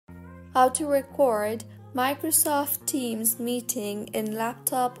How to record Microsoft Teams meeting in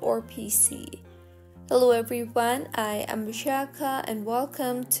laptop or PC. Hello everyone, I am Vishaka and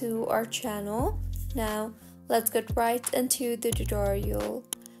welcome to our channel. Now let's get right into the tutorial.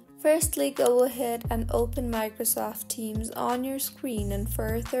 Firstly, go ahead and open Microsoft Teams on your screen and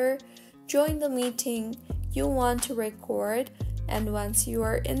further join the meeting you want to record, and once you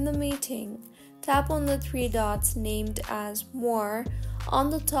are in the meeting, tap on the three dots named as More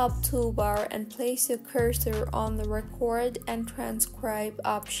on the top toolbar and place your cursor on the Record and Transcribe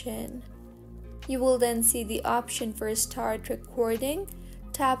option. You will then see the option for Start Recording.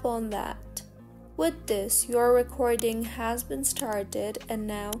 Tap on that. With this, your recording has been started, and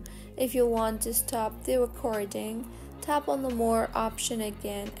now if you want to stop the recording, tap on the More option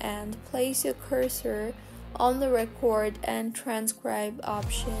again and place your cursor on the Record and Transcribe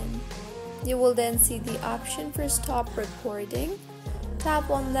option. You will then see the option for Stop Recording.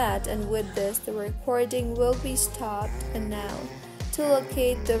 Tap on that, and with this, the recording will be stopped. And now, to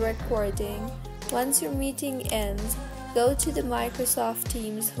locate the recording, once your meeting ends, go to the Microsoft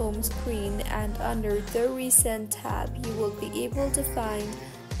Teams home screen, and under the Recent tab, you will be able to find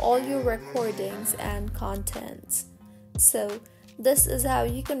all your recordings and contents. So, this is how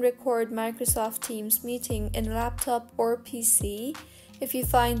you can record Microsoft Teams meeting in laptop or PC. If you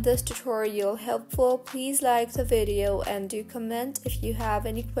find this tutorial helpful, please like the video and do comment if you have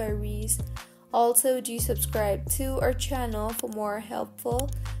any queries. Also, do subscribe to our channel for more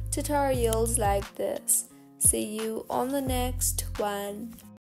helpful tutorials like this. See you on the next one.